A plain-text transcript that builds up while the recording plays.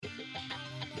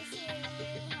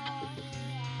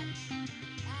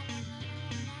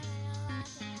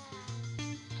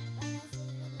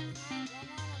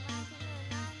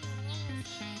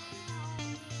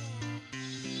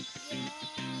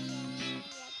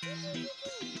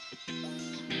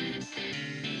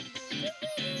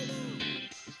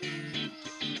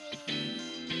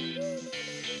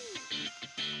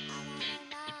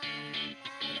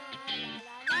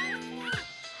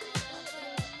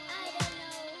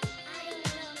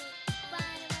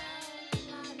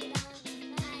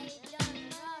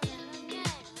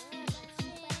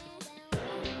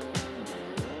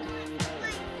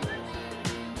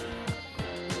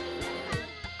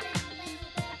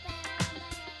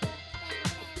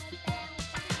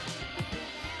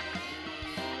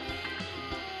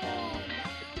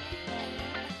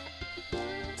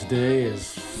Today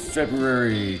is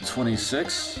February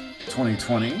 26,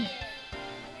 2020.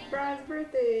 Brian's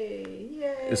birthday!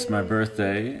 Yay! It's my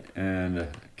birthday, and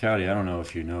Cowdy, I don't know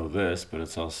if you know this, but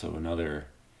it's also another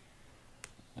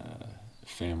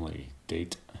family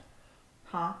date.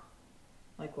 Huh?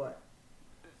 Like what?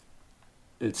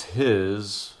 It's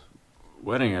his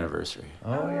wedding anniversary.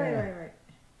 Oh, right.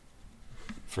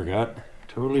 Forgot?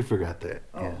 Totally forgot that.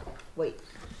 Oh, Yeah. wait.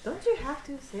 Don't you have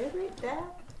to celebrate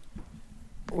that?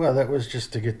 Well, that was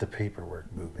just to get the paperwork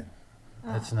moving.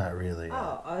 Oh. That's not really.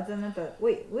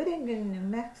 Wait, wedding in New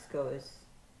Mexico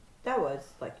that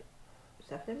was like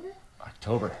September?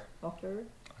 October. October?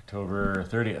 October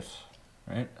 30th,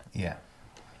 right? Yeah.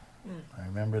 I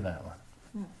remember that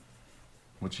one.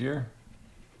 Which year?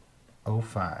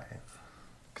 05.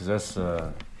 Because that's,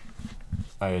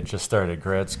 I had just started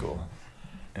grad school,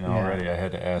 and Yeah. already I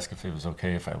had to ask if it was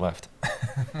okay if I left.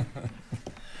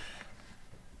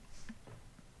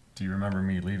 Do you remember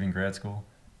me leaving grad school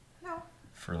No.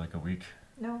 for like a week?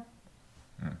 No.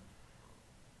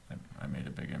 I made a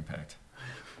big impact.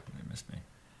 They missed me.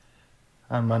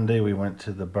 On Monday, we went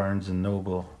to the Barnes &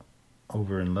 Noble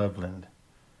over in Loveland.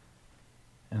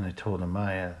 And I told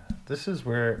Amaya, this is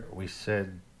where we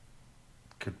said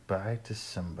goodbye to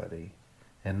somebody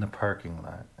in the parking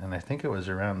lot. And I think it was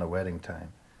around the wedding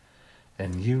time.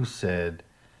 And you said,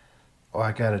 oh,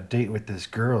 I got a date with this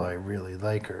girl. I really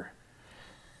like her.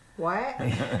 What?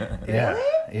 Yeah.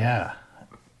 Really? Yeah.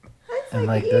 That's And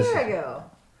like like a year this- ago.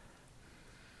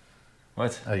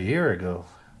 What? A year ago.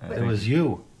 I It think was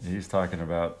you. He's talking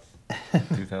about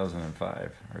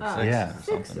 2005 or Oh, 6 yeah. or 6,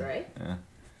 something. right? Yeah.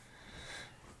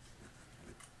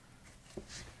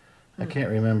 I can't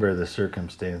remember the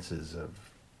circumstances of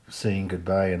saying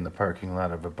goodbye in the parking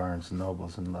lot of a Barnes &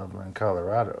 Nobles in Loveland,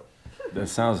 Colorado. That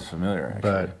sounds familiar,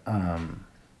 actually.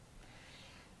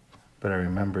 But I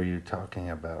remember you talking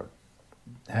about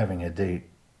having a date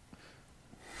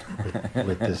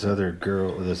with this other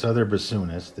girl, this other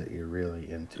bassoonist that you're really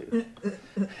into.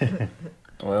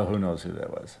 Well, who knows who that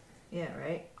was? Yeah,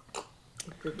 right?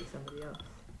 It could be somebody else.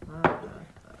 Oh,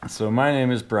 So my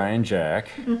name is Brian Jack.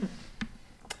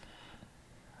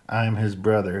 I'm his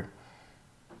brother.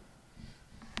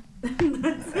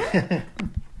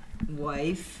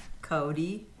 Wife,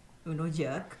 Cody, Uno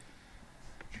Jack.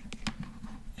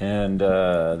 And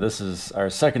this is our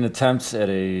second attempt at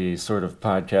a sort of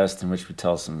podcast in which we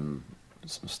tell some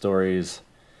stories.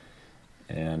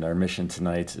 And our mission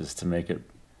tonight is to make it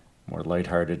more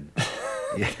lighthearted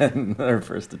than our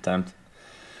first attempt.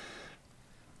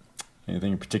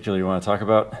 Anything in particular you want to talk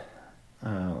about?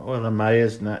 Well,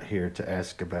 Amaya's not here to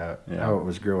ask about Yeah. how it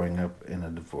was growing up in a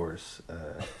divorce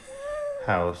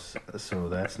house, so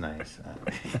that's nice.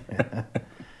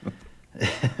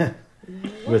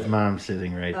 With mom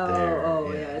sitting right there.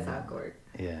 Oh, yeah, it's awkward.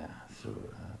 Yeah. So,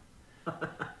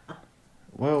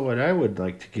 well, what I would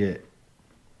like to get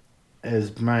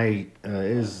as my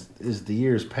as the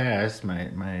years pass,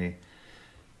 my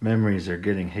memories are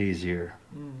getting hazier,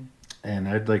 and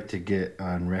I'd like to get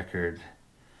on record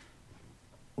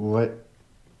what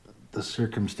the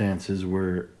circumstances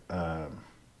were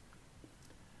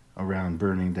around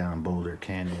burning down Boulder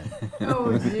Canyon.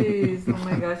 Oh, jeez. Oh,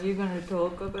 my gosh. You're going to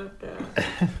talk about that.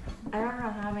 I don't know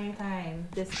how many times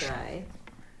this guy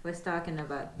was talking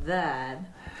about that.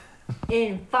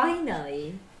 And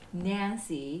finally,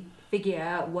 Nancy figured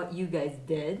out what you guys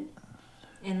did.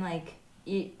 And, like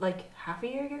half a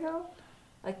year ago?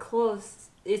 Like, close.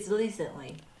 It's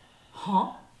recently.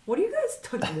 Huh? What are you guys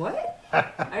talking? What?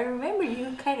 I remember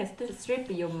you kind of stripped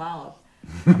your mouth,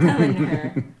 telling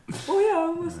her, "Oh yeah, I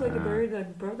almost like a bird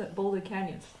that brought that Boulder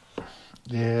Canyon."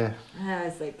 Yeah, And I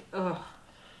was like, "Ugh."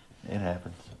 it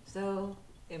happens. So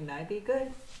it might be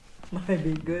good. Might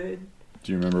be good.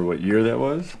 Do you remember what year that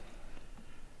was?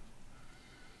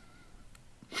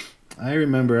 I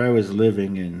remember I was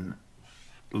living in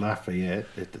Lafayette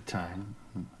at the time.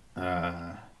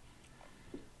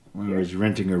 When I was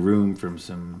renting a room from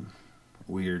some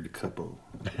weird couple.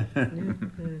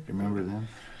 Remember them?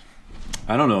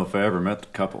 I don't know if I ever met the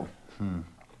couple. Hmm.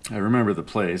 I remember the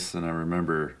place, and I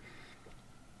remember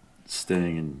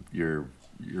staying in your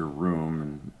room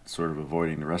and sort of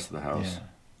avoiding the rest of the house.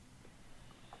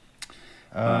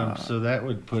 Yeah. So that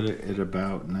would put it at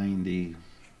about 95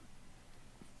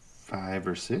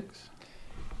 or 6?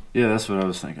 Yeah, that's what I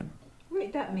was thinking.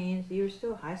 Wait, that means you're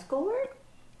still high schooler?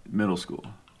 Middle school.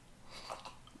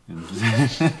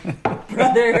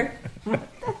 Brother, what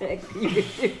the heck are you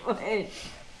doing?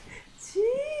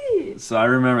 Jeez. So I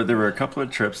remember there were a couple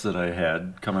of trips that I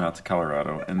had coming out to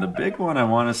Colorado, and the big one I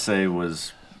want to say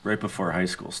was right before high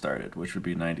school started, which would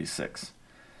be 96.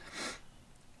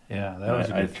 Yeah, that was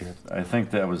a I good trip. I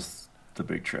think that was the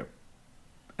big trip.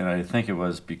 And I think it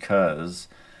was because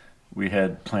we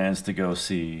had plans to go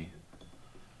to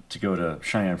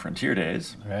Cheyenne Frontier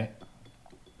Days. Right?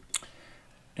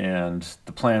 And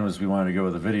the plan was we wanted to go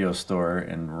to the video store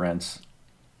and rent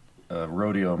a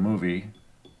rodeo movie,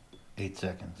 8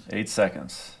 seconds. 8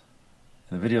 Seconds.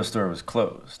 And the video store was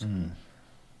closed. Mm.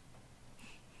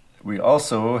 We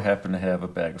also happened to have a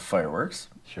bag of fireworks.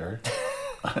 Sure.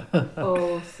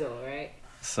 Oh, so right.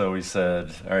 So we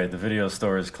said, all right, the video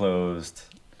store is closed.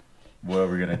 What are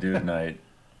we going to do tonight?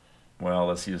 Well,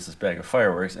 let's use this bag of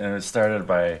fireworks. And it started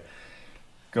by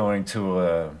going to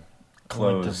a Went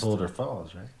closed... to Boulder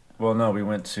Falls, right? Well, no, we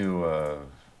went to a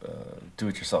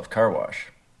do-it-yourself car wash.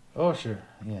 Oh, sure.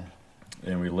 Yeah.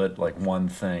 And we lit like one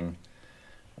thing,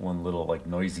 one little like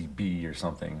noisy bee or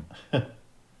something.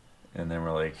 And then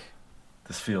we're like,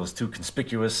 this feels too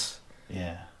conspicuous.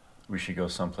 Yeah. We should go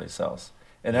someplace else.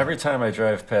 And every time I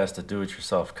drive past a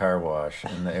do-it-yourself car wash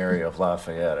in the area of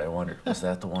Lafayette, I wondered, was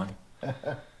that the one? Wait,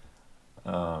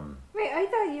 I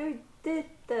thought you did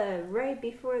the right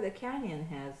before the canyon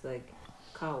has like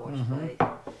car wash, like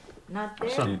not there.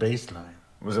 Some baseline.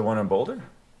 Was it one in Boulder?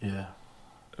 Yeah.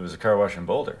 It was a car wash in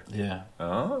Boulder. Yeah.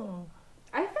 Oh,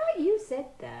 I thought you said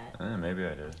that. maybe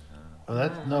I did. Well,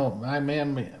 that's no. I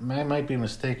might be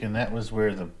mistaken. That was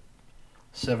where the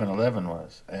 7-Eleven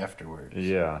was afterwards.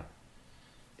 Yeah.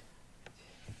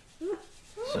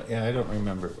 So yeah, I don't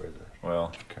remember where the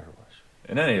Well, car wash.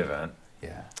 in any event,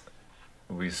 Yeah.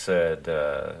 we said,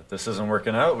 this isn't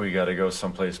working out. We got to go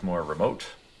someplace more remote.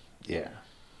 Yeah.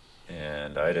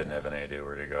 And I didn't have any idea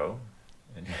where to go.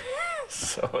 And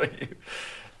so it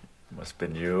must have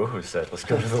been you who said, let's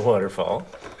go to the waterfall.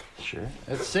 Sure.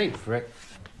 It's safe, right?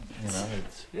 You know,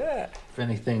 it's Yeah. if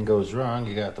anything goes wrong,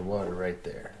 you got the water right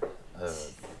there.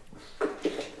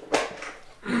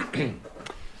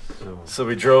 So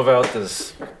we drove out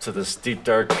to this deep,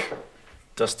 dark,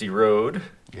 dusty road,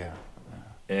 Yeah.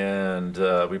 and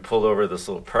we pulled over this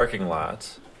little parking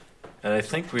lot. And I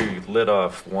think we lit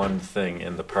off one thing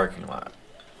in the parking lot,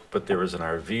 but there was an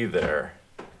RV there.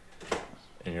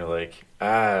 And you're like,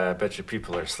 I bet you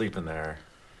people are sleeping there.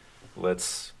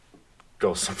 Let's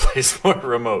go someplace more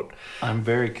remote. I'm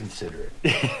very considerate.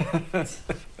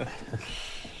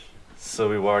 So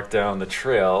we walked down the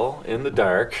trail in the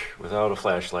dark, without a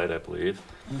flashlight, I believe,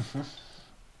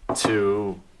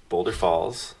 to Boulder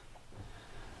Falls.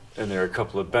 And there are a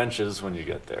couple of benches when you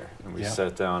get there. And we Yeah.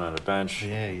 sat down on a bench,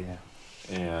 Yeah.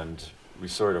 and we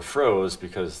sort of froze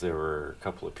because there were a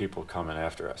couple of people coming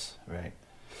after us. Right.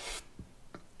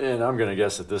 And I'm going to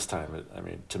guess at this time,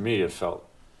 to me, it felt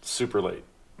super late.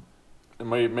 It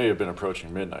may have been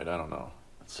approaching midnight, I don't know.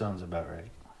 Sounds about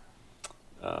right.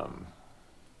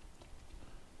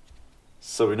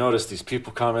 So we noticed these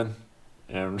people coming,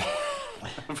 and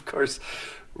of course,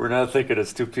 we're not thinking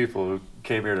it's two people who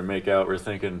came here to make out. We're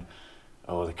thinking,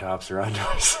 oh, the cops are onto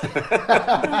us.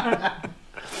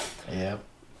 Yep.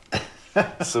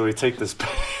 So we take this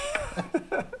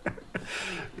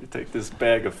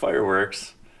bag of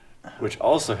fireworks, which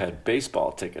also had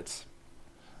baseball tickets,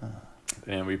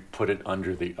 and we put it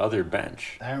under the other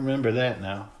bench. I remember that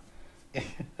now.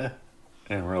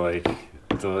 And we're like,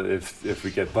 if we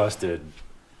get busted,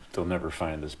 they'll never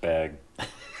find this bag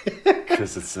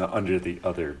because it's under the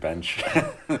other bench.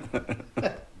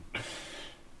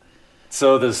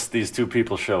 So these two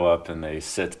people show up and they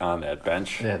sit on that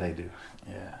bench. Yeah, they do.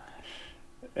 Yeah.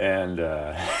 And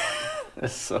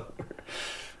so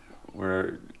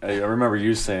I remember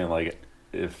you saying, like,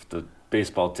 if the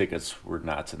baseball tickets were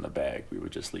not in the bag, we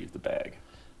would just leave the bag.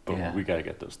 But Yeah. we got to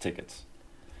get those tickets.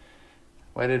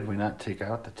 Why did we not take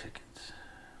out the tickets?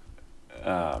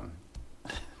 I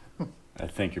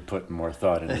think you're putting more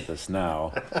thought into this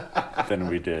now than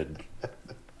we did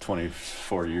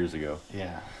 24 years ago.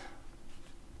 Yeah.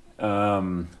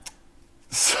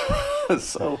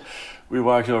 So we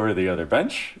walked over to the other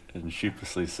bench and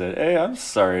sheepishly said, "Hey, I'm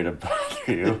sorry to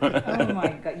bother you." Oh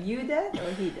my god, you did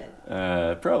or he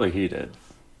did? Probably he did.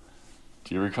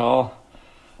 Do you recall?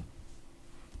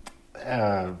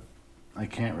 I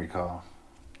can't recall.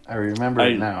 I remember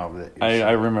it now. That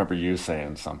I remember you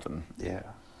saying something. Yeah.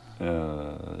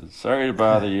 Sorry to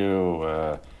bother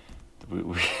you. We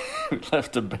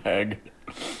left a bag.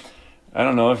 I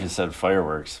don't know if you said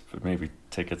fireworks, but maybe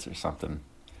tickets or something.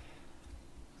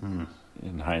 Hmm.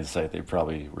 In hindsight, they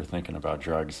probably were thinking about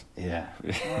drugs. Yeah.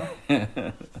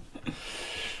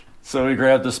 So we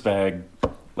grabbed this bag,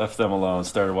 left them alone,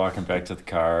 started walking back to the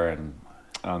car, and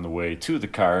on the way to the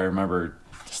car, I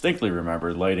distinctly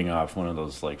remember lighting off one of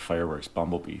those like fireworks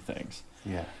bumblebee things.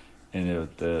 Yeah. And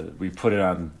we put it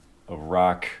on a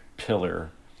rock pillar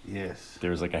Yes.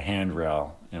 there was like a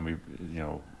handrail, and we,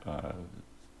 a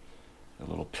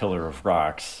little pillar of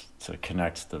rocks to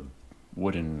connect the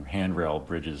wooden handrail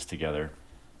bridges together.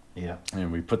 Yeah.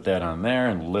 And we put that on there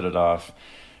and lit it off,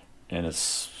 and it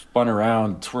spun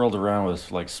around, twirled around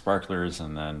with like sparklers,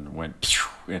 and then went pew,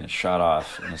 and it shot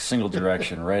off in a single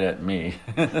direction right at me.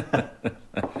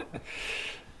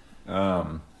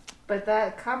 But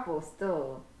that couple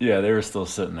still. Yeah, they were still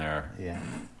sitting there. Yeah.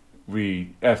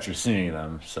 We, after seeing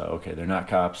them, so okay, they're not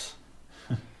cops.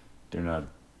 They're not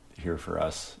here for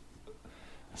us.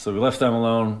 So we left them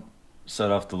alone,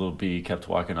 set off the little bee, kept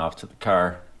walking off to the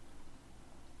car.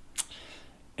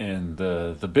 And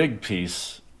the big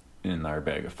piece in our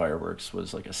bag of fireworks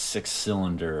was like a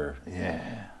 6-cylinder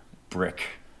Yeah. brick.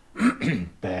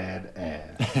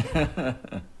 Badass.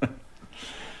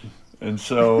 And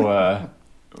so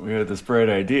we had this bright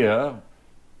idea.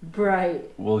 Bright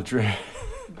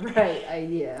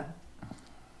idea.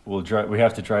 We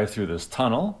have to drive through this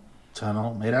tunnel.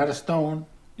 Tunnel made out of stone.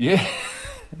 Yeah.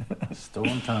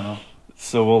 Stone tunnel.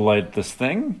 So we'll light this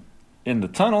thing in the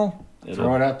tunnel.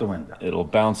 Throw it out the window. It'll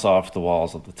bounce off the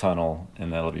walls of the tunnel,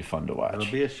 and that'll be fun to watch.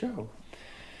 It'll be a show.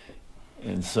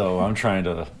 And so I'm trying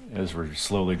to, as we're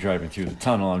slowly driving through the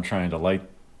tunnel, I'm trying to light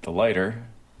the lighter,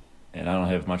 and I don't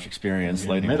have much experience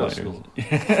You're in lighting middle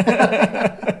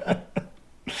lighters.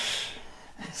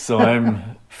 So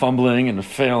I'm fumbling and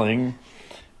failing,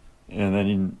 and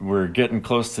then we're getting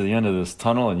close to the end of this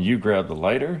tunnel, and you grab the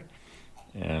lighter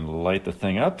and light the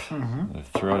thing up,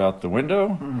 throw it out the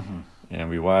window, and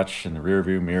we watch in the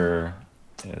rearview mirror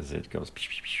as it goes. Pew,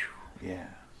 pew, pew. Yeah.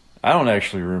 I don't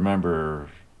actually remember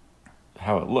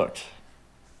how it looked.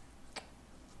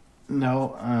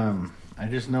 No, I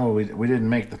just know we didn't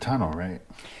make the tunnel, right?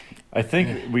 I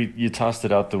think you tossed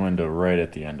it out the window right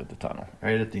at the end of the tunnel.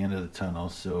 Right at the end of the tunnel.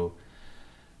 So,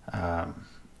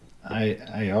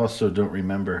 I also don't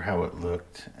remember how it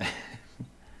looked,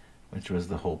 which was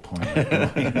the whole point of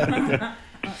going up,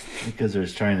 because I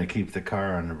was trying to keep the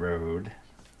car on the road.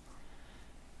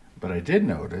 But I did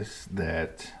notice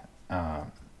that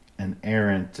an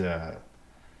errant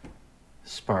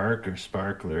spark or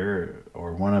sparkler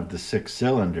or one of the 6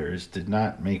 cylinders did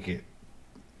not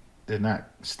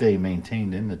stay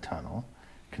contained in the tunnel.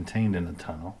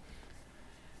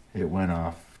 It went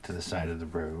off to the side of the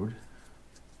road.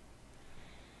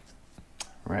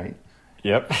 Right?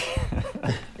 Yep.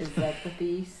 Is that the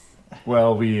piece?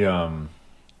 Well,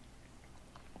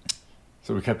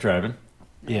 so we kept driving,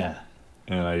 Yeah.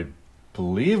 and I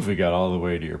believe we got all the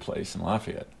way to your place in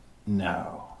Lafayette.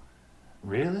 No.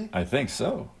 Really? I think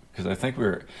so, because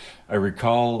I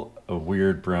recall a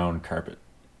weird brown carpet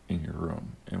in your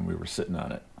room, and we were sitting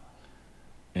on it,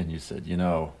 and you said,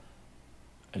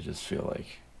 I just feel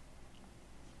like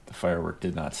the firework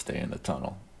did not stay in the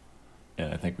tunnel,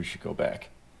 and I think we should go back.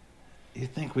 You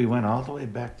think we went all the way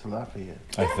back to Lafayette?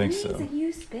 I That think means so. that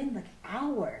you spent like an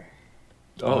hour.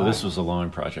 Oh, this was a long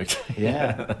project.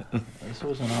 Yeah. This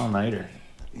was an all-nighter.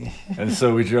 And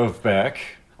so we drove back.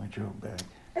 We drove back.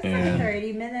 That's And- like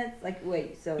 30 minutes. Like,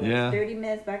 wait, so Yeah. 30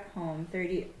 minutes back home,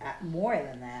 30, more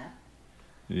than that.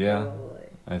 Yeah, Holy.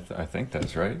 I think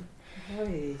that's right.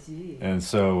 Holy gee. And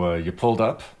so you pulled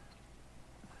up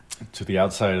to the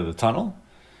outside of the tunnel,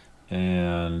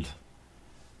 and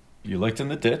you looked in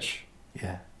the ditch,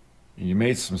 Yeah. and you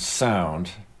made some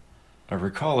sound. I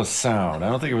recall a sound. I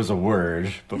don't think it was a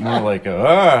word, but more like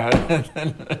a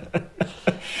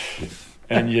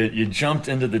and you jumped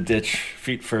into the ditch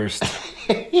feet first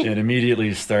and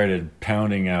immediately started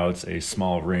pounding out a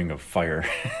small ring of fire.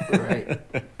 Right.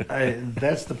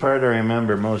 That's the part I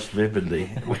remember most vividly.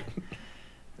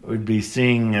 We'd be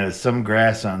seeing some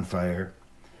grass on fire,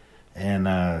 and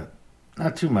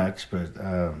not too much, but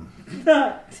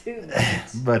Not too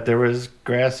much. but there was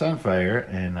grass on fire,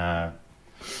 and I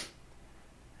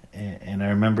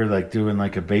remember like doing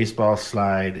like a baseball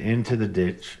slide into the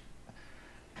ditch,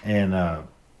 and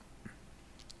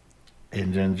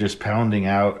then just pounding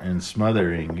out and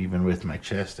smothering, even with my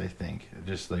chest, I think,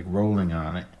 just like rolling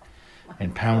on it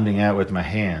and pounding out with my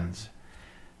hands.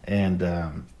 And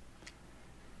Do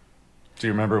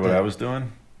you remember what I was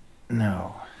doing?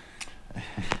 no,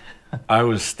 I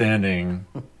was standing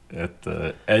at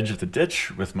the edge of the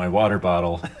ditch with my water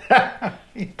bottle,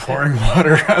 pouring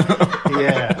water on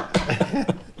yeah,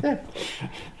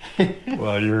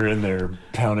 while you were in there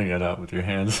pounding it out with your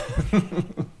hands.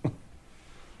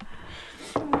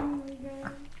 Oh my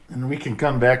god. and we can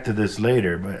come back to this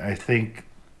later, but I think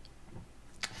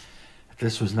if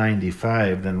this was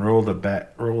 95, then roll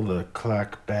the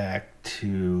clock back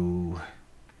to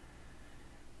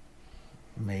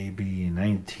maybe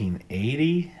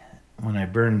 1980 when I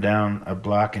burned down a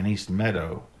block in East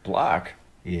Meadow. Block.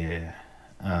 Yeah.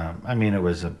 I mean, it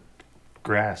was a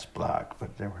grass block,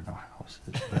 but there were no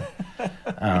houses.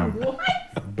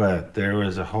 But there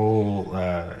was a whole,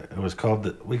 it was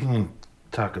called, we can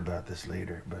talk about this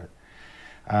later, but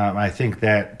I think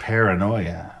that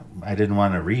paranoia, I didn't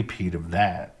want a repeat of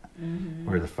that,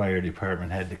 where the fire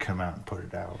department had to come out and put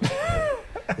it out.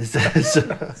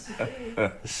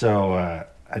 So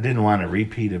I didn't want a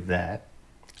repeat of that.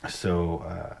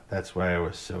 So that's why I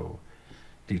was so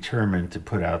determined to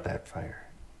put out that fire,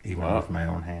 even with my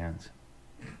own hands.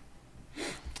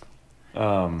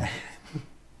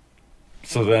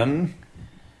 So then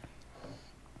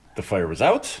the fire was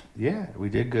out. Yeah, we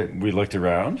did good. We looked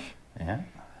around. Yeah,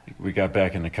 We got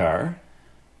back in the car,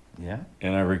 yeah.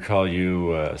 and I recall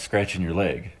you scratching your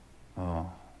leg,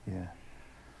 Oh, yeah,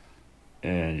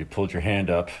 and you pulled your hand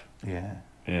up, yeah.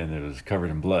 and it was covered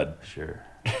in blood. Sure.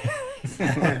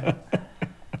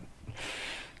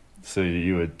 So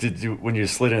when you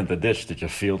slid into the ditch, did you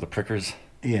feel the prickers?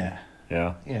 Yeah,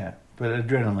 Yeah. yeah. But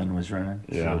adrenaline was running.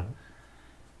 Yeah.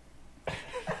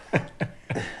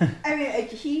 I mean,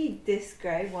 he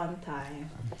described one time.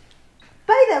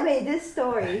 By the way, this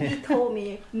story he told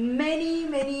me many,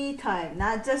 many times,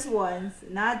 not just once,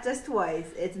 not just twice.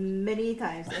 It's many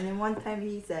times. And then one time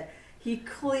he said he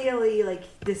clearly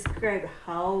described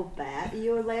how bad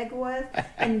your leg was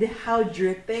and how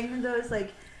dripping those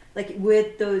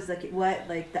with those wet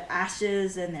the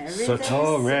ashes and everything. Soot.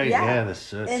 Oh, right. Yeah, the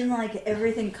soot. And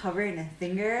everything covered in a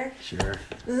finger. Sure.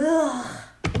 Ugh.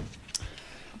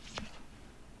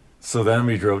 So then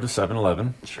we drove to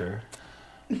 7-Eleven. Sure.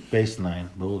 Baseline,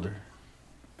 Boulder.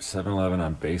 7-Eleven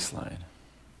on Baseline.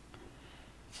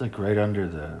 It's right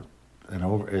under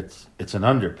it's an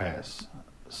underpass.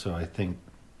 So I think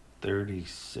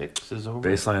 36 is over.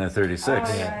 Baseline at 36.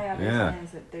 Oh, yeah. Yeah. Baseline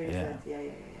is at 36. Yeah.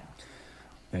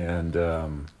 And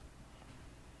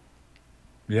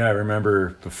I remember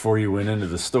before you went into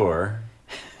the store,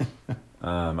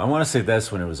 I want to say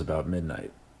that's when it was about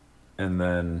midnight. And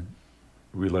then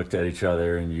we looked at each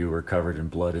other and you were covered in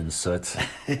blood and soot.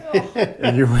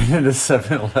 And you went into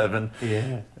 7-Eleven.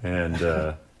 Yeah.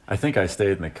 And I think I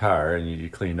stayed in the car and you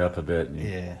cleaned up a bit and you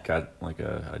Yeah. got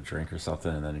a drink or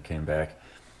something, and then you came back.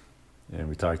 And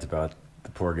we talked about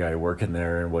the poor guy working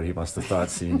there and what he must have thought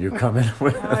seeing you come in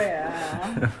with, Oh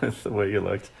yeah. with the way you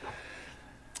looked.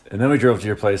 And then we drove to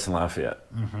your place in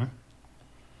Lafayette. Mm-hmm.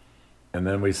 And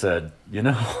then we said,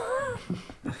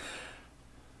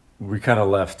 we kind of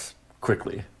left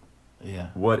quickly. Yeah.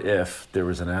 What if there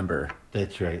was an ember?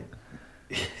 That's right.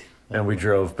 And we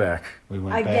drove back. We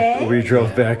went Again? back. We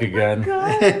drove back again.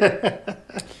 God.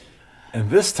 And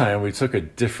this time we took a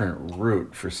different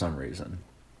route for some reason.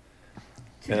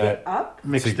 To And get up?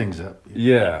 Mix So- things up.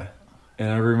 Yeah. And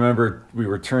I remember we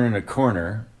were turning a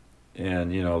corner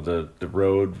and, the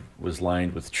road was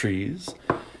lined with trees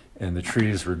and the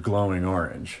trees were glowing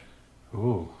orange.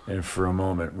 Ooh. And for a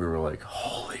moment we were like,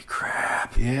 holy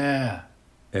crap. Yeah.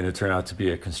 And it turned out to be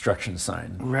a construction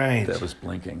sign Right. that was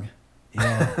blinking.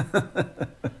 Yeah.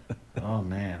 Oh,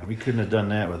 man. We couldn't have done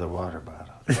that with a water bottle.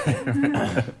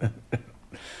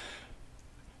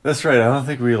 That's right. I don't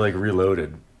think we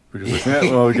reloaded. We just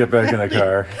well, we get back in the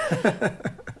car.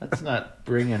 Let's not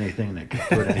bring anything that could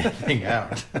put anything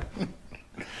out.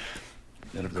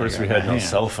 And of course I we got had my no hand.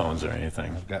 cell phones or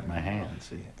anything. I've got my hand,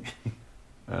 see.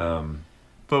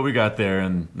 But we got there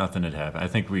and nothing had happened. I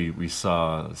think we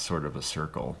saw sort of a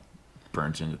circle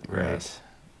burnt into the grass.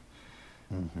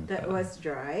 Mm-hmm. That was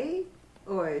dry?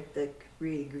 Or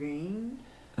really green?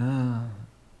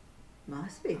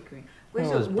 Must be green. Wait,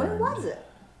 Well, it so was when burned. was it?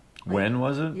 When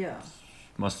was it? Yeah.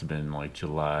 Must have been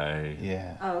July.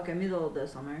 Yeah. Oh, okay, middle of the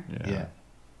summer. Yeah.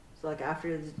 So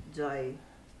after the July,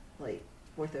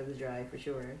 4th of July for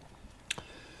sure.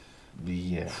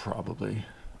 Yeah. Probably.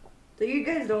 So you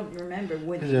guys don't remember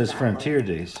when Because it was that Frontier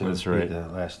Day, so That's it would be right.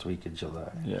 the last week of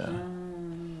July. Yeah.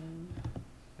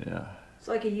 Yeah.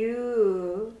 So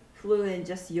you flew in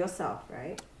just yourself,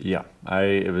 right? Yeah.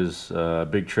 It was a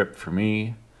big trip for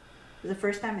me. Was it the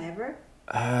first time ever?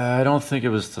 I don't think it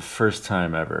was the first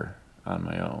time ever on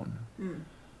my own.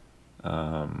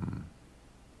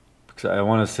 Because I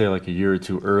want to say a year or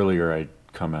two earlier I'd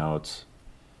come out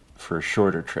for a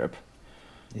shorter trip.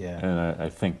 Yeah. And I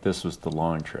think this was the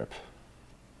long trip.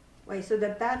 Wait, so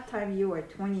at that time you were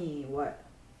 20 what?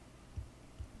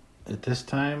 At this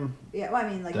time, Yeah, well, I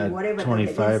mean that whatever. the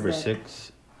 25 or is that-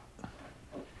 6.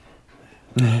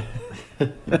 What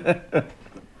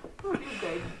are you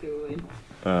guys doing?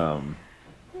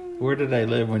 Where did I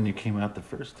live when you came out the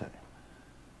first time?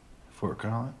 Fort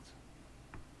Collins?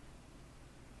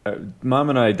 Mom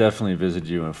and I definitely visited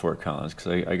you in Fort Collins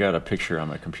because I got a picture on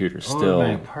my computer still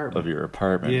my apartment. of your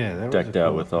apartment, Yeah, that was decked a out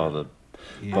cool with all the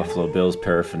Yeah. Buffalo Bills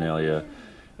paraphernalia.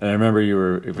 And I remember you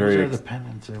were Those very are the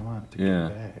pendants I want to Yeah.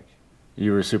 get back.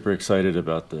 you were super excited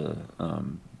about the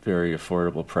very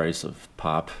affordable price of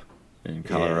pop in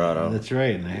Colorado. Yeah, that's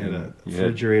right. And I had a You had-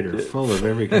 refrigerator full of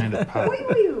every kind of pop.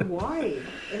 Wait, why?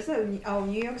 Is that,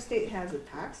 New York State has a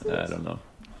tax I list? don't know.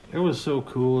 It was so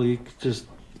cool. You could just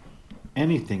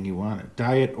anything you wanted.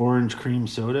 Diet orange cream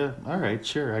soda. All right,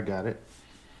 sure, I got it.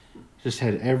 Just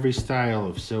had every style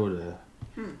of soda.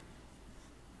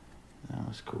 That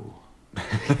was cool.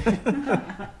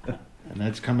 And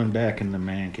that's coming back in the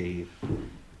man cave.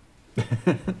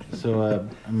 So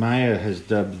Maya has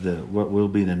dubbed what will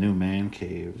be the new man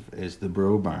cave as the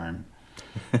Bro Barn.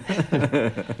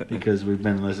 Because we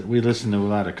listen to a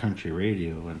lot of country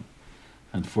radio, and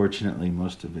unfortunately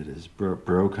most of it is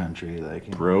bro country, like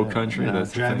Bro country?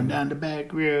 That's the driving thing. down the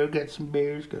back road, got some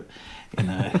beers, go,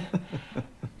 and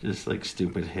just like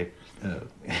stupid hick.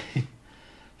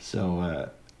 So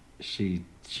she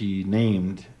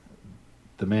named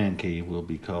the man cave will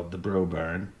be called the Bro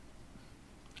Barn,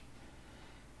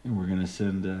 and we're gonna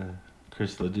send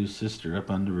Chris Ledoux's sister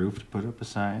up on the roof to put up a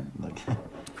sign. Like,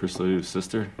 Chris Lou's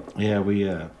sister?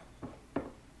 yeah,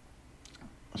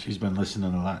 she's been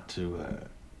listening a lot to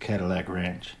Cadillac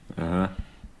Ranch, Uh-huh.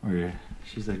 where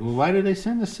she's like, well, why did they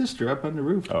send the sister up on the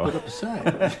roof to put up a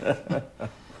sign?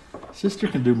 Sister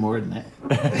can do more than that.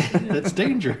 That's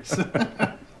dangerous.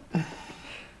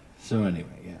 So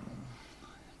anyway, yeah.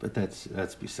 But that's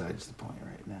besides the point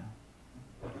right now.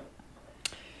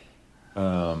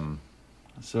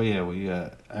 So yeah,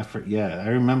 I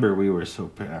remember we were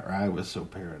I was so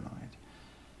paranoid.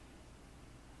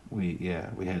 We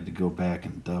had to go back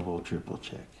and double, triple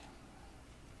check.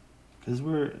 Because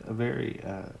we're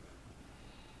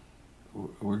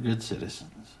we're good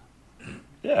citizens.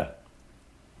 Yeah.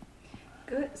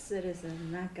 Good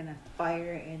citizen, not gonna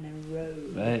fire in a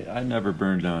road. I never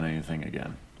burned down anything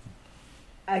again.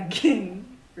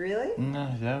 Again? Really?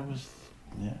 No, that was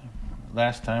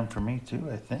last time for me too,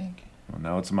 I think. Well,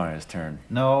 now it's Maya's turn.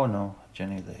 No,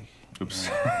 Jenny Lake. Oops.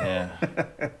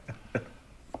 Yeah.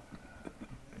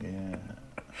 Yeah.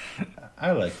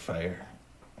 I like fire.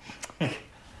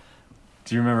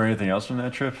 Do you remember anything else from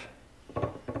that trip?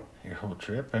 Your whole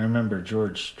trip? I remember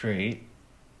George Strait,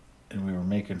 and we were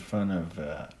making fun of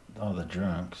all the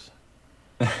drunks.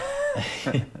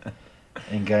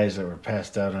 And guys that were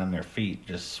passed out on their feet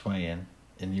just swaying.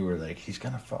 And you were like, he's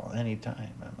going to fall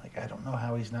anytime. I'm like, I don't know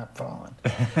how he's not falling.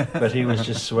 But he was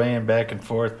just swaying back and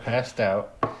forth, passed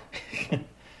out.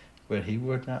 But he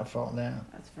would not fall down.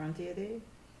 That's Frontier Day?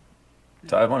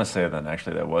 So I want to say then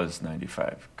actually that was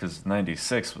 95 because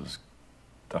 96 was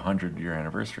the 100-year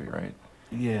anniversary, right?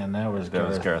 Yeah, and that was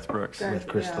Garth Brooks. with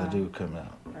Chris Yeah. Ledoux coming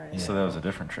out. Right. Yeah. So that was a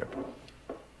different trip.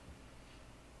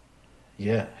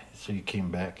 Yeah, so you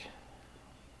came back.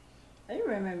 I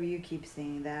remember you keep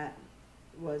saying that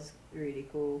was really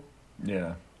cool.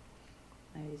 Yeah.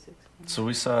 96. So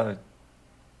we saw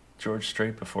George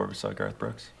Strait before we saw Garth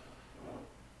Brooks?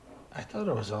 I thought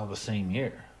it was all the same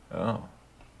year. Oh.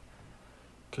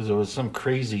 Because it was some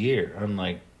crazy year,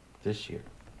 unlike this year.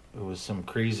 It was some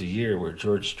crazy year where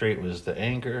George Strait was the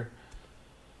anchor,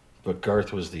 but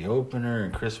Garth was the opener,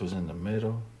 and Chris was in the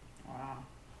middle. Wow.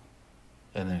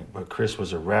 But Chris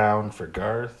was around for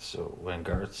Garth, so when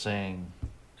Garth sang,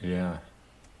 Yeah.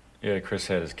 Yeah, Chris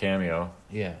had his cameo.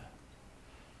 yeah.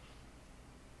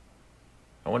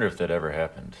 I wonder if that ever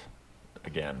happened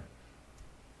again.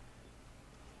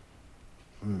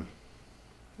 Mm.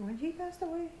 When he passed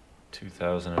away?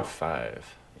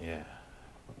 2005. Yeah.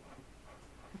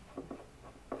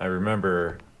 I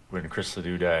remember when Chris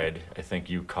Ledoux died, I think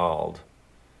you called.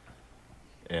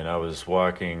 And I was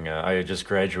walking, I had just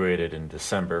graduated in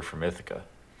December from Ithaca.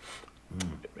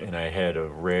 And I had a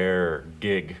rare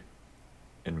gig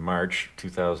in March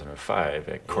 2005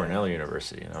 at Cornell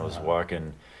University. And I was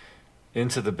walking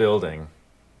into the building,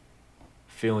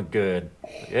 feeling good.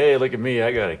 Hey, look at me,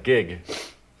 I got a gig.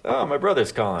 Oh, my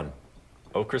brother's calling.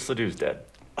 Oh, Chris Ledoux's dead.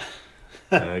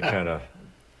 And I kind of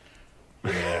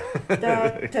Yeah. Da,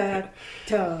 da,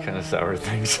 da. kind of sour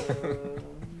things.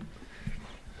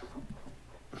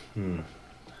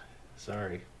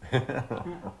 Sorry.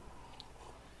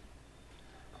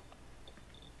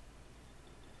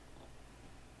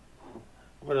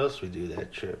 What else we do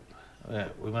that trip? Yeah,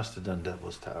 we must have done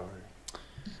Devil's Tower.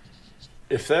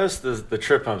 If that's the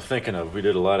trip I'm thinking of, we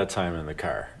did a lot of time in the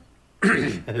car.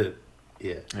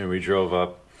 Yeah. And we drove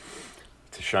up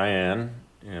to Cheyenne,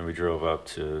 and we drove up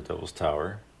to Devil's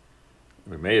Tower.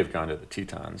 We may have gone to the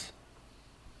Tetons.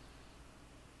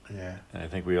 Yeah. And I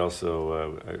think we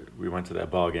also we went to that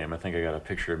ball game. I think I got a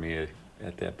picture of me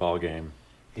at that ball game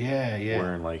Yeah,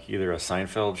 wearing like either a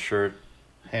Seinfeld shirt,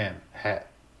 hat.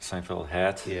 Seinfeld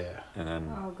hat, Yeah. and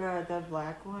then Oh god, that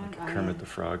black one. like a I Kermit mean, the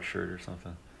Frog shirt or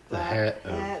something. The black hat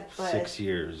hat, of but 6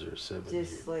 years or 7 just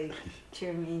years. like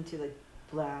turn me into like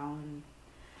brown.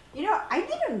 You know, I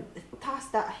didn't toss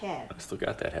that hat. I still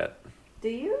got that hat. Do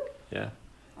you? Yeah,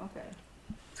 Okay.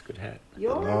 it's a good hat.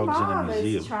 Your belongs in a mom is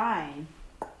museum. trying.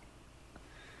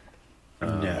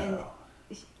 No.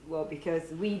 Well,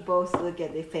 because we both look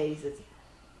at the faces.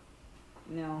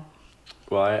 No.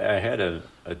 Well, I had a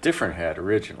different hat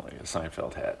originally, a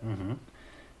Seinfeld hat, Mm-hmm.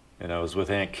 and I was with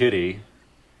Aunt Kitty,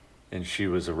 and she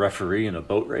was a referee in a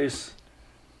boat race.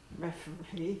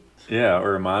 Referee. Yeah,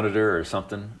 or a monitor or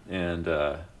something. And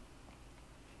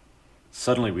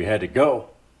suddenly we had to go.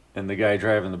 And the guy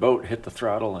driving the boat hit the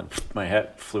throttle and my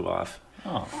hat flew off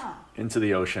Oh. Ah. into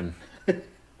the ocean.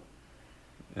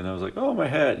 And I was like, oh, my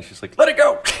hat. And she's like, let it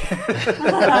go.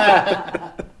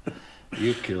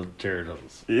 You killed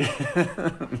turtles. Yeah.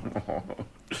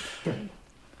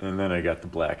 And then I got the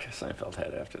black Seinfeld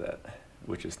hat after that,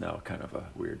 which is now kind of a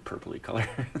weird purpley color.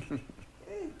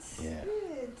 Yeah.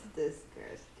 It's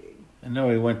disgusting. I know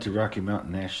we went to Rocky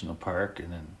Mountain National Park,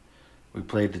 and then we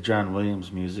played the John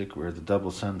Williams music, where the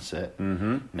double sunset,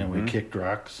 Mm-hmm. and we kicked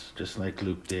rocks just like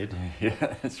Luke did.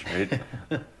 Yeah, that's right.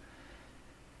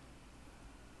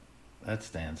 That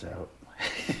stands out.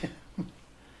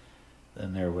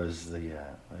 Then there was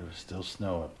there was still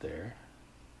snow up there.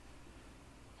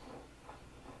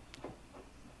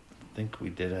 I think we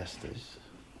did Estes.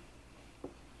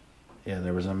 Yeah,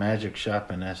 there was a magic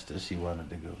shop in Estes you wanted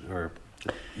to go, or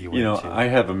you went You know, to. I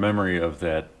have a memory of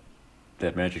that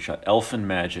magic shop, Elfin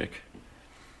Magic,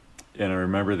 and I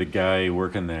remember the guy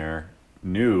working there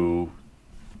knew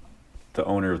the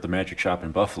owner of the magic shop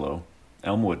in Buffalo,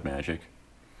 Elmwood Magic,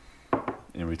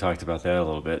 and we talked about that a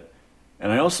little bit.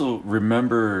 And I also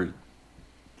remember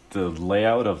the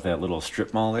layout of that little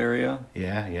strip mall area,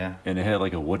 Yeah. and it had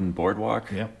like a wooden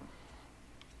boardwalk. Yep.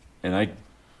 And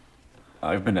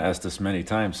I've been to Estes many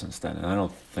times since then, and I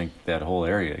don't think that whole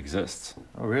area exists.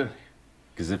 Oh, really?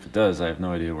 Because if it does, I have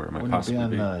no idea where it might Wouldn't it be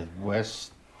possibly on be. the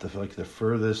west, the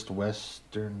furthest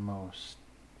westernmost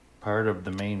part of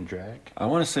the main drag? I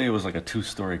want to say it was like a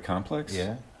 2-story complex.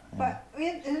 Yeah. But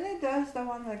isn't it does the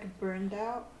one like burned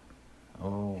out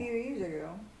Oh. a few years ago?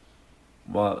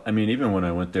 Well, I mean, even when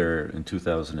I went there in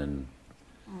 2004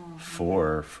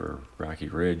 Oh. for Rocky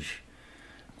Ridge,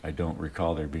 I don't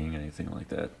recall there being anything like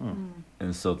that.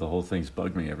 And so the whole thing's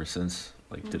bugged me ever since.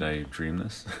 Like, did I dream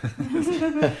this?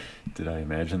 Did I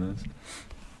imagine this?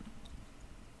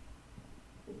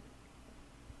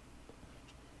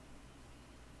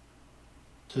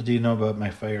 So do you know about my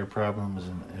fire problems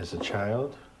as a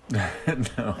child? No,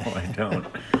 I don't.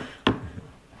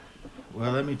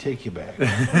 Well, let me take you back.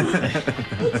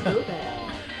 Let's go back.